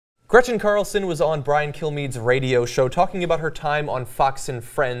Gretchen Carlson was on Brian Kilmeade's radio show talking about her time on Fox and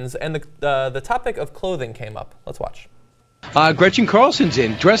Friends, and the topic of clothing came up. Let's watch. Gretchen Carlson's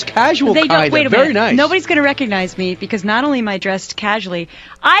in, dressed casual, Wait a minute. very nice. Nobody's going to recognize me because not only am I dressed casually,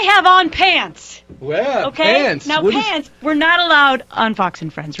 I have on pants. Well, okay? Pants. Now pants were not allowed on Fox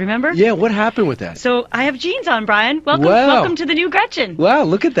and Friends, remember? Yeah, what happened with that? So I have jeans on, Brian. Welcome, Wow. welcome to the new Gretchen. Wow,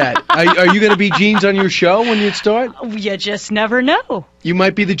 look at that. Are you going to be jeans on your show when you start? You just never know. You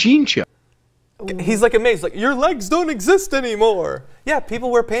might be the jean show. He's like amazed, like, your legs don't exist anymore. Yeah,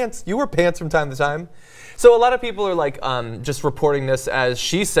 people wear pants. You wear pants from time to time. So a lot of people are like just reporting this as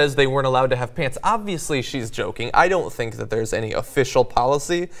she says they weren't allowed to have pants. Obviously, she's joking. I don't think that there's any official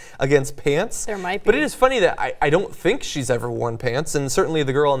policy against pants. There might be. But it is funny that I don't think she's ever worn pants. And certainly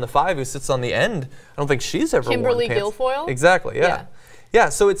the girl on the 5 who sits on the end, I don't think she's ever worn pants. Kimberly Guilfoyle? Exactly, yeah. Yeah,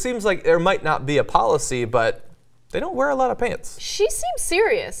 so it seems like there might not be a policy, but they don't wear a lot of pants. She seems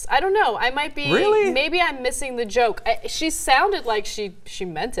serious. I don't know. I might be. Really? Maybe I'm missing the joke. She sounded like she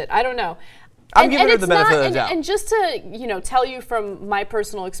meant it. I don't know. I'm giving her the benefit of the doubt. And just to tell you from my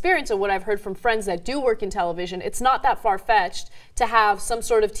personal experience and what I've heard from friends that do work in television, it's not that far-fetched to have some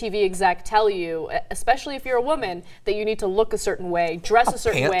sort of TV exec tell you, especially if you're a woman, that you need to look a certain way, dress a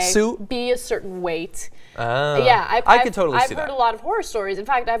certain way, pantsuit? be a certain weight. Yeah, I could totally see that. I've heard a lot of horror stories. In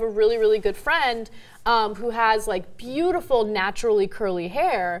fact, I have a really, really good friend who has like beautiful, naturally curly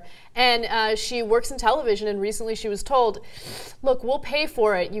hair, and she works in television. And recently, she was told, "Look, we'll pay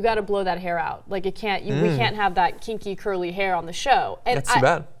for it. You got to blow that hair out. Like it can't. We can't have that kinky, curly hair on the show." And that's too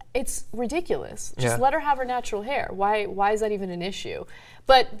bad. It's ridiculous. Just let her have her natural hair. Why is that even an issue?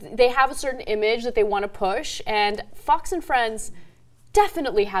 But they have a certain image that they want to push, and Fox and Friends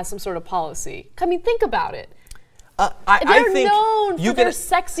definitely has some sort of policy. I mean, think about it. They're known for their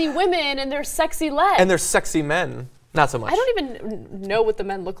sexy women and their sexy legs. And their sexy men. Not so much. I don't even know what the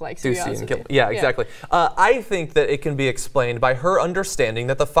men look like, to be honest with you. Yeah, exactly. I think that it can be explained by her understanding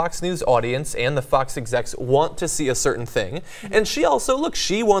that the Fox News audience and the Fox execs want to see a certain thing. And she also, look,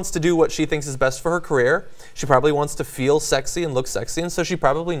 she wants to do what she thinks is best for her career. She probably wants to feel sexy and look sexy, and so she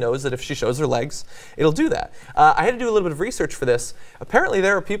probably knows that if she shows her legs, it'll do that. I had to do a little bit of research for this. Apparently,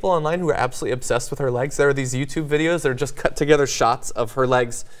 there are people online who are absolutely obsessed with her legs. There are these YouTube videos that are just cut together shots of her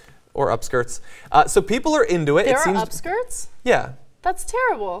legs or upskirts. So people are into it. There are upskirts? Yeah. That's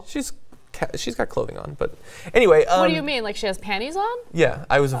terrible. She's got clothing on, but anyway. What do you mean? Like she has panties on? Yeah,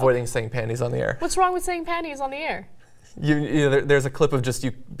 I was avoiding saying panties on the air. What's wrong with saying panties on the air? There's a clip of just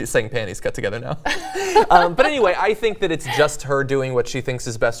you saying panties cut together now. But anyway, I think that it's just her doing what she thinks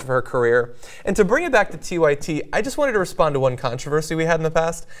is best for her career. And to bring it back to TYT, I just wanted to respond to one controversy we had in the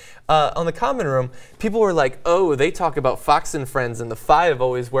past. On the Common Room, people were like, oh, they talk about Fox and Friends and the 5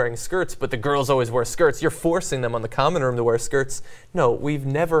 always wearing skirts, but the girls always wear skirts. You're forcing them on the Common Room to wear skirts. No, we've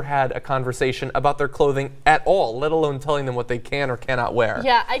never had a conversation about their clothing at all, let alone telling them what they can or cannot wear.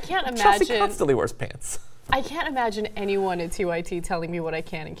 Yeah, I can't imagine. Chelsea constantly wears pants. I can't imagone anyone at TYT telling me what I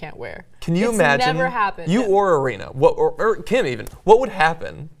can and can't wear. Can you imagine? It's never happened. You or Arena, or Kim even. What would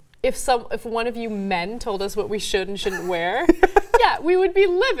happen? If one of you men told us what we should and shouldn't wear, yeah, we would be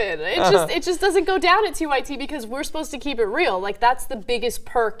livid. It just doesn't go down at TYT because we're supposed to keep it real. Like that's the biggest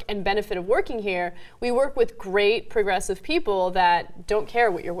perk and benefit of working here. We work with great progressive people that don't care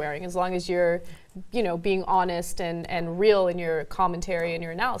what you're wearing as long as you're, being honest and real in your commentary and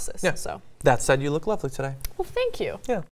your analysis. Yeah. So. That said, you look lovely today. Well, thank you. Yeah.